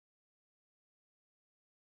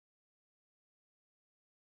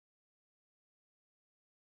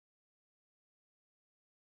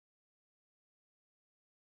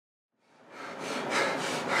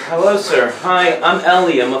Hello, sir. Hi, I'm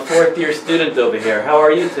Ellie. I'm a fourth-year student over here. How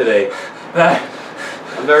are you today?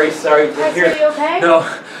 I'm very sorry to hear. Are you okay? No.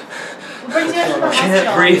 We'll bring you into the hospital.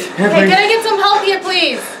 Can't breathe. Okay, can I get some help here,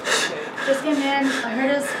 please? Just came in. I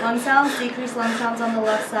heard his lung sounds, decreased lung sounds on the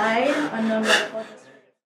left side. Unknown medical history.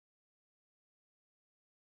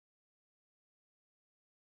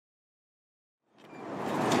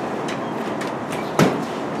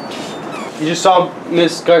 You just saw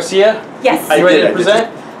Miss Garcia? Yes. Are you ready to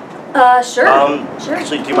present? Sure. Sure.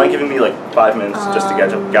 Actually, do you mind giving me like 5 minutes just to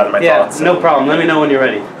gather my thoughts? Yeah, no problem. Let me know when you're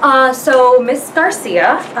ready. So Miss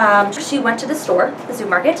Garcia, she went to the store, the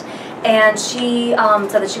supermarket, and she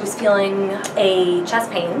said that she was feeling a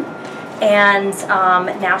chest pain, and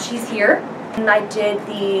now she's here. And I did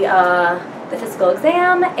the physical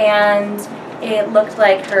exam, and it looked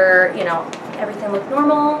like her, everything looked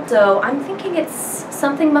normal. So I'm thinking it's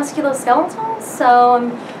something musculoskeletal. So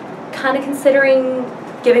I'm kind of considering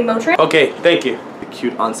giving Motrin. Okay, thank you.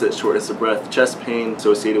 Acute onset shortness of breath, chest pain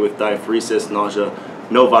associated with diaphoresis, nausea,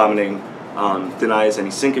 no vomiting, denies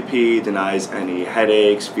any syncope, denies any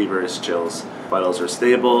headaches, fevers, chills. Vitals are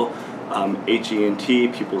stable, HE&T,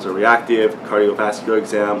 pupils are reactive, cardiovascular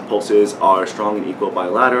exam, pulses are strong and equal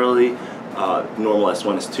bilaterally, normal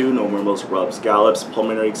S1, S2, no murmurs, rubs, gallops,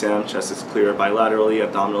 pulmonary exam, chest is clear bilaterally,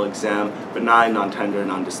 abdominal exam, benign, non-tender,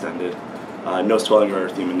 non-distended. No swelling or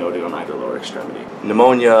erythema noted on either lower extremity.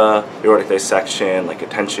 Pneumonia, aortic dissection, like a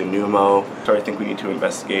tension pneumo. So I think we need to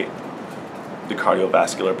investigate the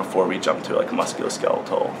cardiovascular before we jump to like a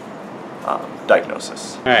musculoskeletal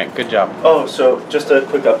diagnosis. All right, good job. Oh, so just a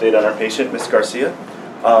quick update on our patient, Miss Garcia.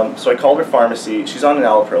 So I called her pharmacy. She's on an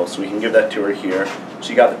Allopril, so we can give that to her here.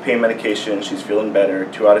 She got the pain medication. She's feeling better,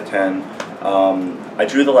 2 out of 10. I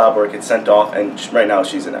drew the lab work. It's sent off, and right now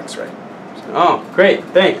she's in X-ray. Oh, great.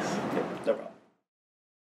 Thanks. No problem.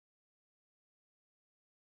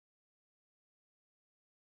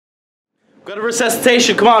 Go to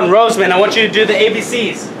resuscitation. Come on, Roseman. I want you to do the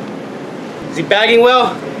ABCs. Is he bagging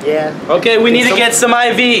well? Yeah. Okay, we need to get some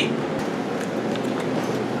IV.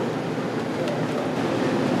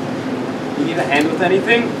 You need a hand with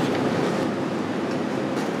anything?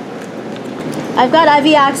 I've got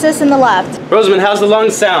IV access in the left. Roseman, how's the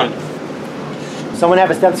lungs sound? Someone have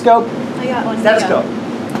a stethoscope? I got one. Stethoscope.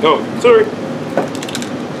 Oh, sorry.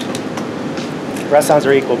 Breath sounds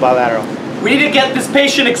are equal, bilateral. We need to get this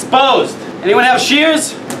patient exposed. Anyone have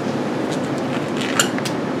shears?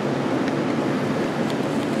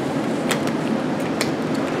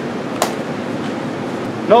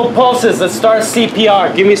 No pulses. Let's start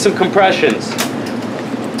CPR. Give me some compressions.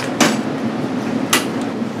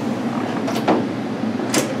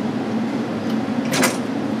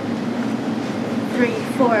 3,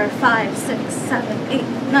 4, 5, 6, 7, 8,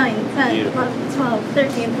 9, 10, 11, 12,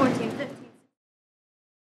 13, 14.